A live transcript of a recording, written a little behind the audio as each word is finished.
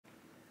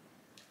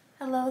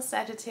Hello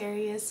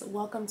Sagittarius,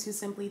 welcome to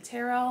Simply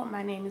Tarot.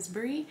 My name is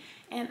Bree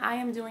and I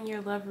am doing your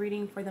love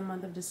reading for the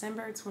month of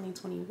December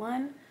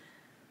 2021.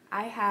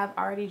 I have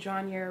already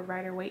drawn your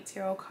Rider-Waite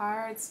Tarot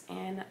cards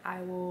and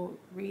I will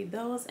read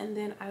those and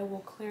then I will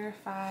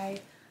clarify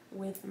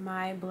with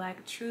my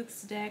Black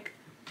Truths deck,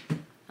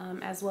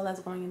 as well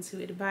as going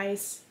into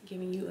advice,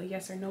 giving you a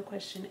yes or no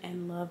question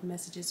and love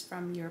messages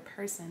from your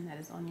person that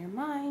is on your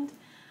mind.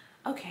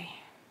 Okay,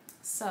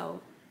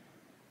 so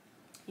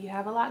you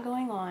have a lot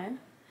going on.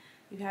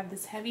 You have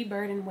this heavy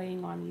burden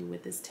waiting on you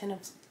with this Ten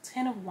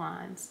of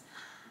Wands.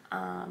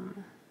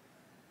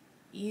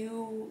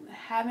 You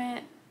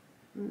haven't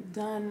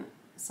done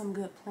some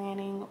good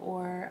planning,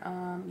 or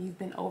you've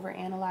been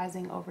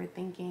overanalyzing,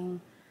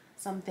 overthinking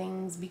some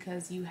things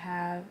because you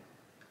have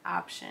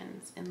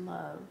options in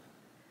love.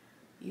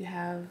 You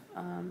have,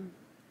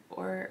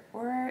 or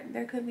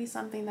there could be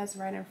something that's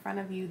right in front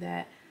of you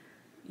that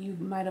you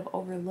might have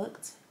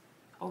overlooked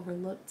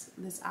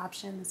this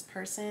option, this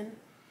person.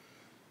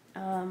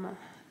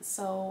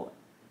 So,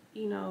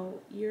 you know,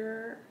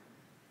 you're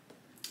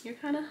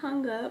kind of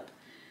hung up.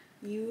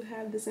 You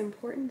have this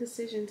important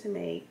decision to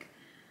make,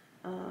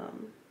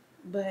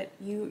 but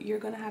you're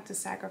going to have to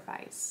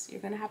sacrifice. You're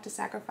going to have to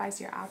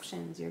sacrifice your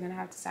options. You're going to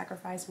have to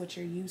sacrifice what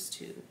you're used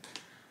to,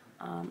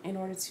 in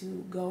order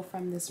to go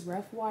from this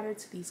rough water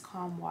to these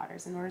calm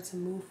waters. In order to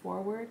move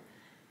forward,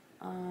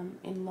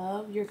 in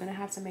love, you're going to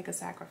have to make a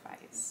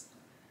sacrifice.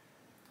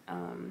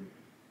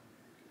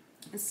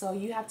 So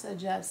you have to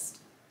adjust.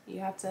 You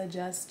have to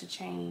adjust to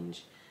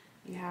change.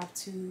 You have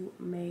to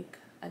make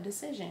a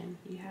decision.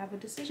 You have a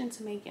decision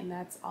to make, and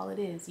that's all it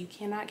is. You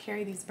cannot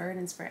carry these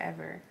burdens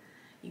forever.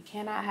 You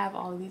cannot have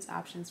all of these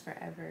options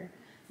forever.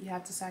 You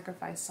have to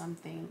sacrifice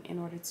something in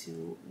order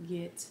to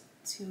get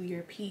to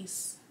your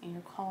peace and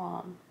your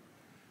calm.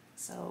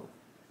 So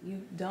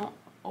you don't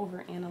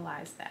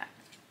overanalyze that.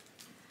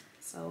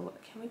 So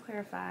can we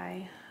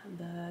clarify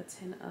the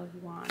Ten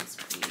of Wands,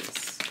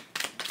 please?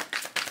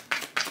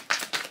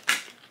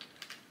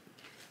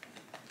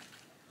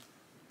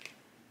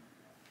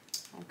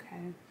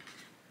 Okay.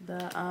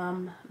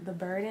 The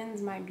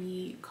burdens might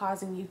be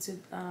causing you to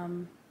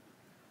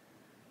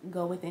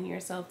go within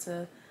yourself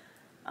to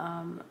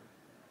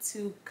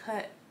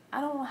cut.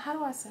 I don't know, how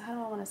do I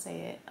want to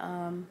say it?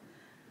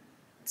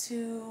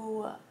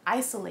 To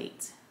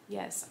isolate.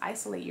 Yes,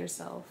 isolate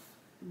yourself.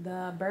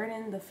 The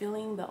burden, the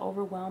feeling, the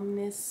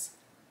overwhelmness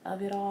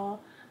of it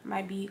all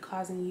might be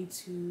causing you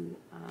to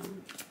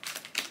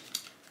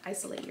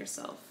isolate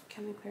yourself.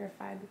 Can we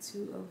clarify the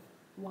Two of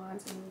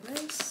Wands in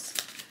reverse?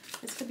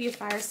 This could be a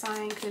fire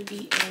sign, could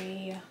be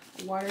a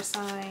water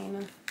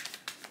sign,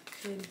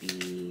 could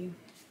be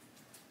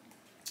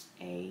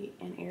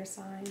an air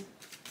sign,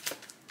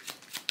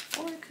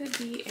 or it could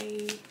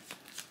be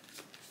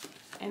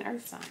an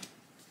earth sign.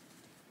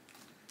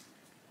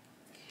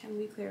 Can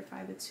we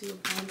clarify the Two of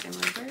Wands in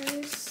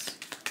reverse?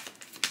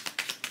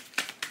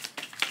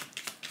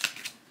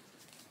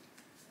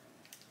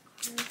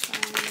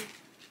 Clarify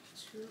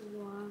Two of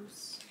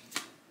Wands.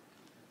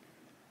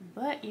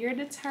 But you're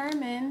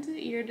determined.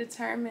 You're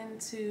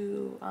determined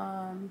to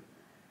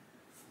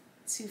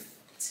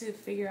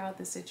figure out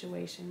the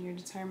situation. You're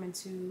determined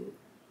to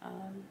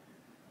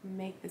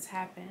make this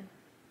happen.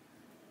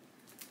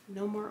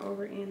 No more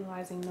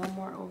overanalyzing. No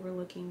more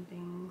overlooking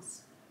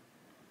things.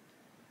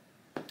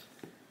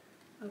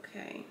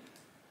 Okay.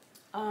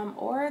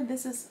 Or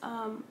this is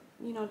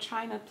you know,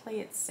 trying to play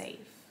it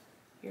safe.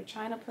 You're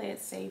trying to play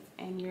it safe,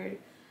 and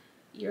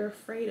you're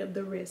afraid of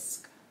the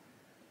risk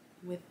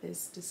with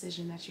this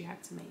decision that you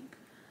have to make.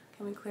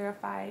 Can we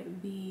clarify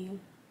the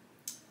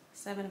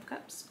Seven of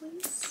Cups,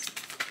 please?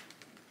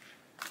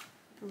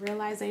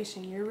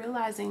 Realization. You're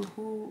realizing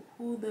who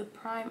the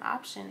prime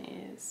option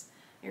is.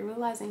 You're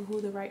realizing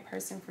who the right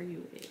person for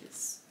you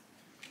is.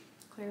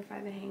 Clarify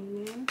the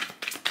Hangman.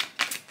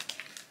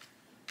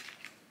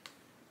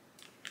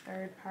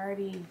 Third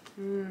party.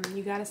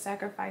 You got to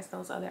sacrifice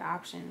those other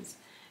options.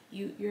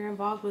 You're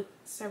involved with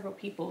several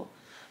people,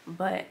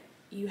 but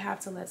you have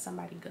to let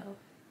somebody go.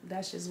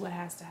 That's just what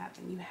has to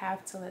happen. You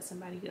have to let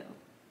somebody go.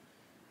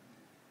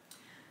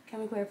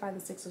 Can we clarify the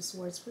Six of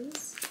Swords,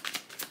 please?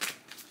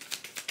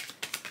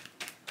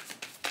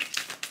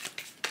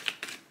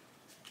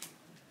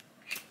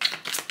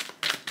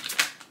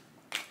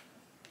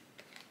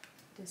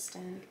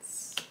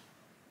 Distance.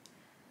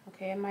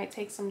 Okay, it might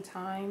take some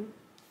time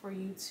for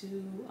you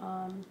to,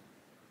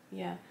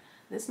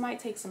 this might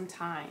take some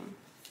time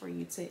for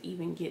you to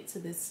even get to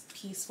this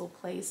peaceful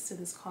place, to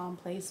this calm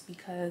place,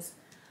 because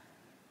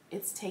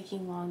it's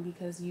taking long,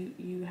 because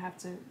you have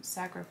to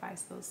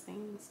sacrifice those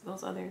things,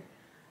 those other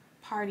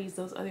parties,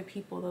 those other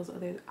people, those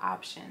other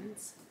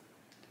options.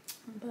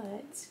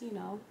 But, you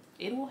know,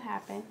 it will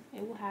happen.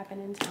 It will happen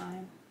in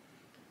time.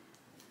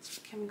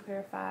 Can we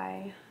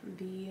clarify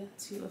the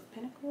Two of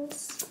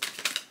Pentacles?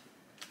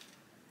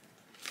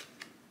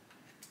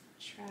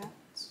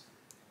 Trapped.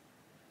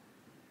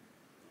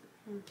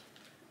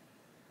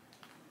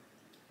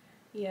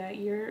 Yeah,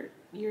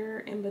 you're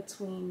in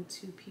between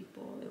two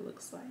people, it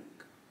looks like.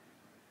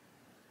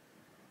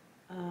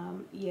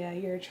 Yeah,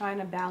 you're trying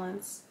to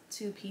balance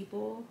two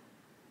people,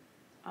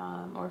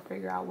 or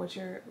figure out what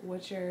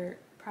your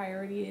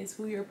priority is,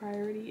 who your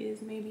priority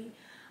is. Maybe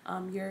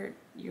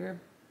you're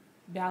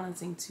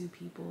balancing two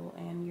people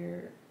and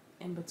you're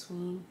in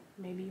between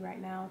maybe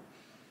right now,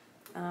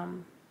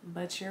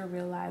 but you're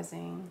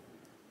realizing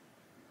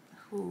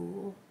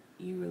who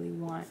you really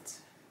want.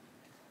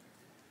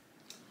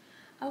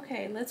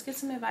 Okay, let's get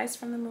some advice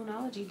from the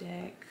Moonology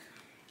deck.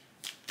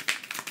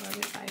 Love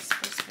advice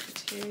for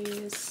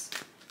Sagittarius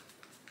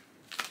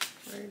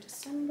for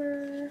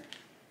December.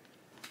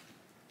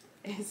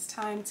 It's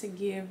time to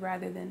give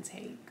rather than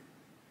take.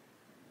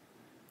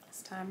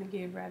 It's time to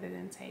give rather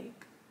than take.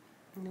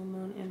 New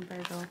moon in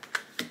Virgo.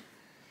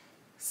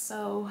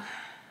 So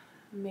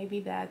maybe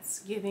that's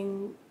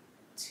giving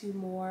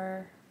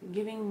more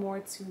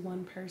to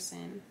one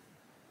person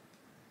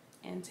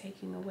and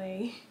taking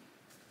away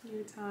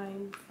your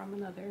time from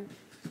another.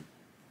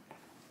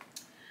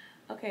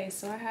 Okay,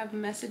 so I have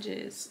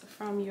messages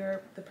from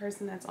the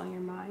person that's on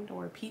your mind,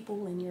 or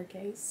people in your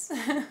case,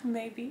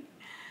 maybe.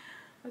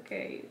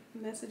 Okay,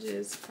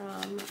 messages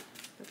from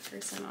the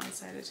person on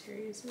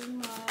Sagittarius'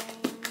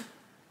 mind.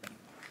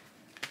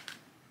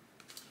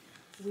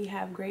 We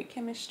have great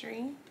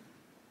chemistry,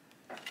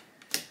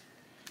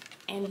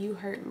 and you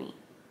hurt me.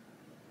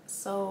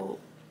 So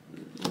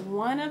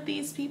one of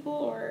these people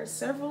or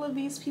several of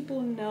these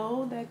people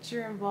know that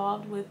you're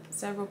involved with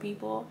several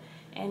people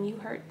and you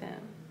hurt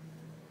them.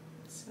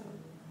 So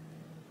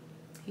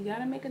you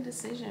gotta make a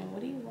decision.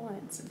 What do you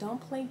want? Don't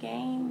play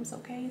games,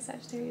 okay,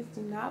 Sagittarius?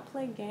 Do not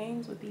play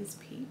games with these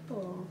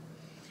people.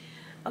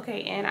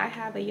 Okay, and I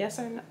have a yes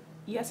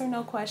or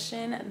no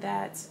question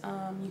that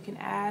you can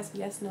ask.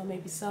 Yes, no,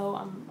 maybe so.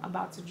 I'm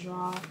about to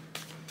draw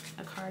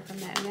a card from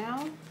that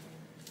now.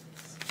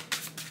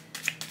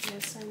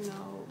 Yes or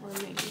no, or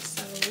maybe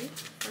so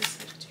for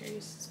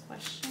Sagittarius'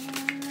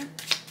 question.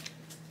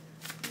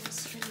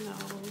 Yes or no.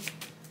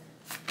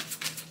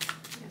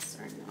 Yes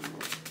or no,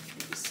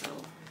 maybe so.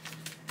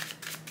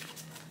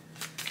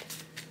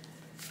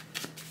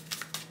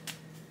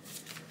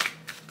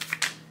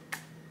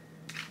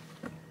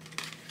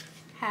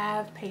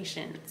 Have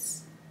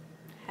patience.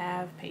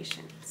 Have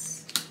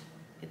patience.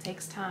 It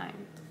takes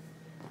time.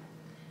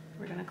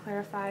 We're going to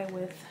clarify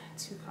with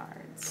 2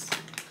 cards.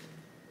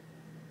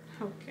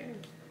 Okay.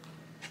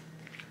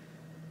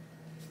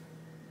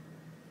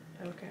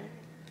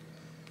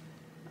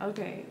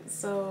 Okay,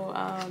 so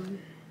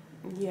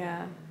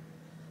yeah.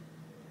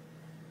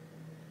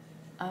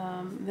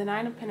 The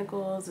 9 of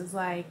Pentacles is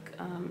like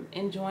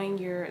enjoying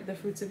the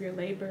fruits of your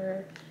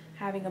labor,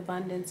 having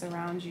abundance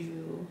around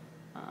you,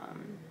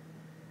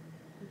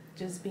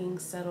 just being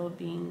settled,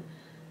 being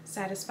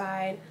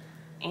satisfied.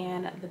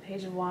 And the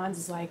Page of Wands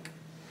is like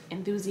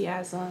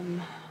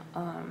enthusiasm.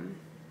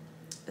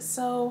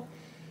 So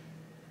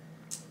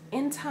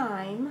in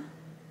time,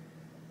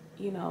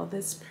 you know,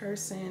 this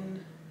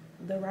person,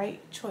 the right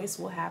choice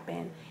will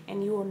happen,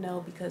 and you will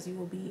know because you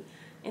will be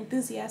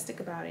enthusiastic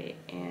about it,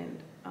 and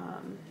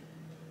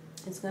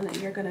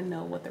you're gonna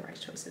know what the right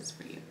choice is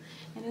for you,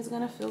 and it's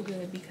gonna feel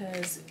good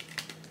because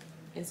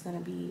it's gonna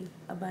be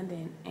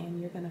abundant and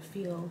you're gonna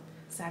feel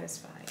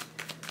satisfied.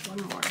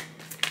 One more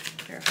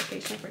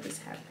clarification for this: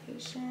 have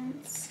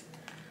patience.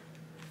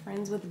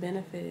 Friends with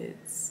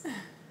benefits.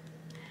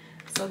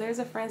 So there's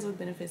a friends with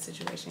benefits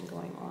situation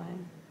going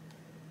on.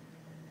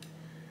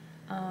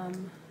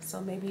 So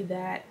maybe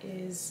that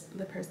is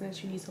the person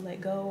that you need to let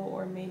go,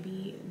 or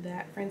maybe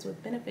that friends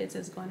with benefits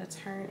is going to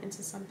turn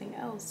into something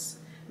else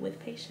with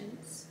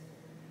patience.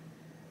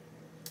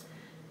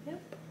 Yep.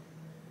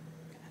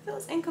 I feel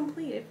it's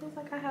incomplete. It feels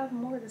like I have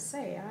more to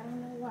say. I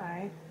don't know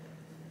why.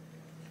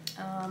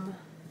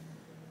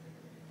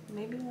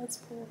 Maybe let's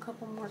pull a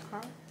couple more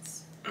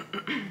cards.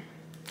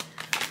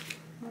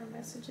 More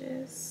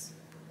messages.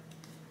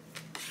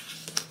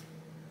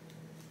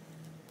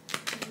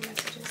 More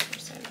messages for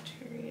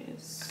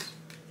Sagittarius.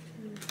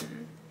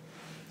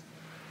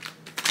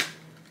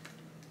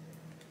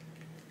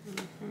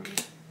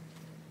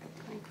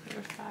 Let me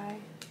clarify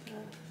the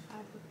 5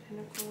 of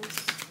Pentacles.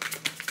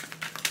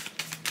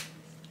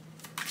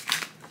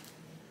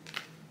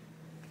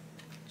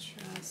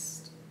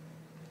 Trust.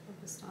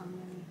 Focused on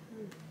money.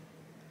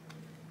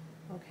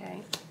 Okay.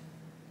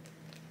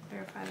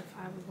 Clarify the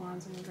 5 of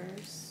Wands in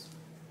reverse.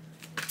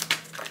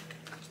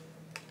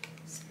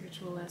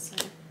 Spiritual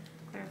lesson.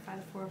 Clarify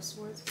the 4 of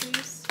Swords,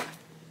 please.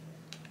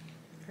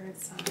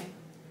 Earth sign.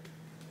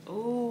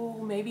 Oh,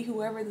 maybe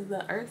whoever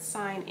the earth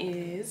sign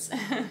is,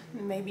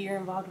 maybe you're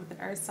involved with an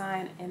earth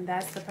sign, and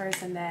that's the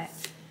person that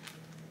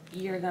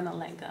you're gonna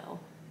let go.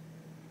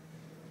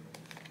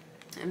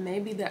 And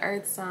maybe the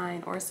earth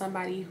sign, or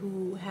somebody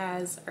who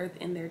has earth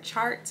in their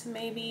chart,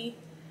 maybe,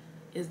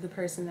 is the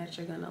person that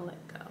you're gonna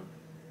let go,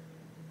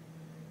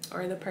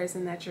 or the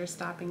person that you're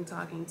stopping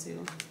talking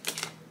to.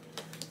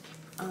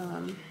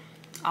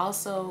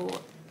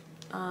 Also,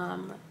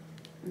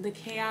 the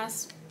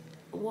chaos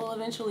will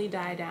eventually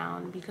die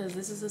down because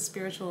this is a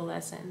spiritual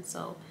lesson.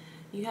 So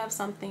you have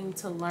something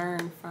to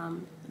learn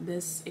from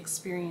this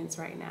experience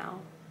right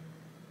now.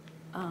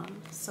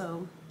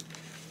 So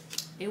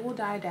it will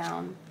die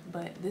down,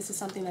 but this is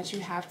something that you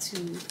have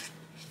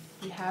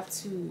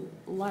to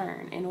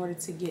learn in order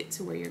to get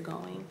to where you're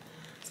going.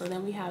 So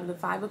then we have the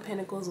Five of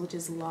Pentacles, which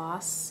is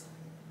loss,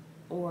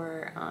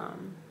 or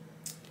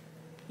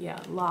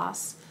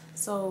loss.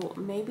 So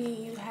maybe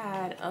you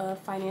had a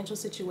financial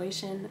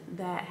situation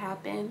that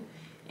happened,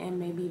 and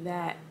maybe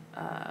that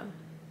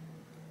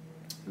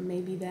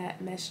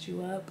messed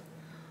you up.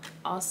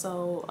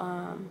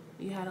 Also,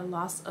 you had a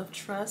loss of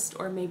trust,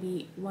 or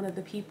maybe one of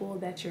the people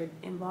that you're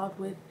involved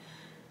with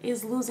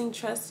is losing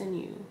trust in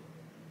you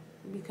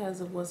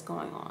because of what's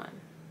going on.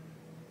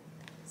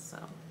 So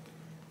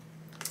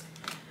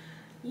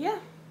yeah,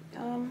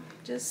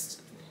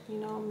 just, you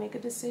know, make a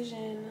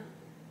decision,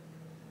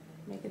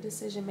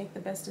 make the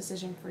best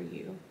decision for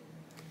you.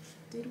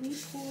 Did we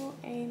pull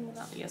a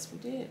Monopoly? Yes, we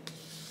did.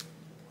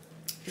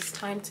 It's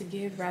time to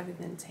give rather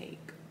than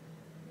take.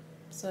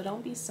 So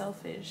don't be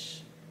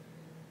selfish,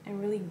 and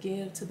really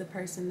give to the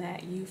person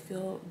that you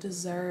feel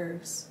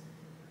deserves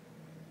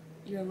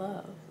your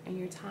love and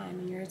your time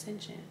and your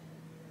attention.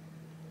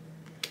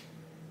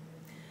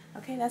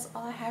 Okay, that's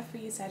all I have for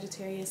you,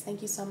 Sagittarius.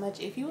 Thank you so much.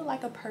 If you would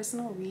like a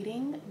personal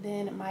reading,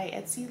 then my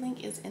Etsy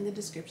link is in the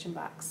description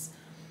box.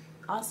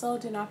 Also,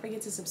 do not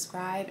forget to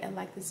subscribe and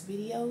like this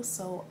video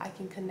so I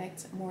can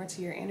connect more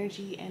to your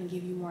energy and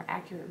give you more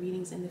accurate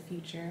readings in the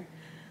future.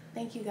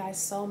 Thank you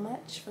guys so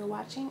much for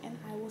watching, and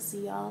I will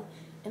see y'all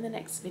in the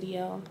next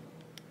video.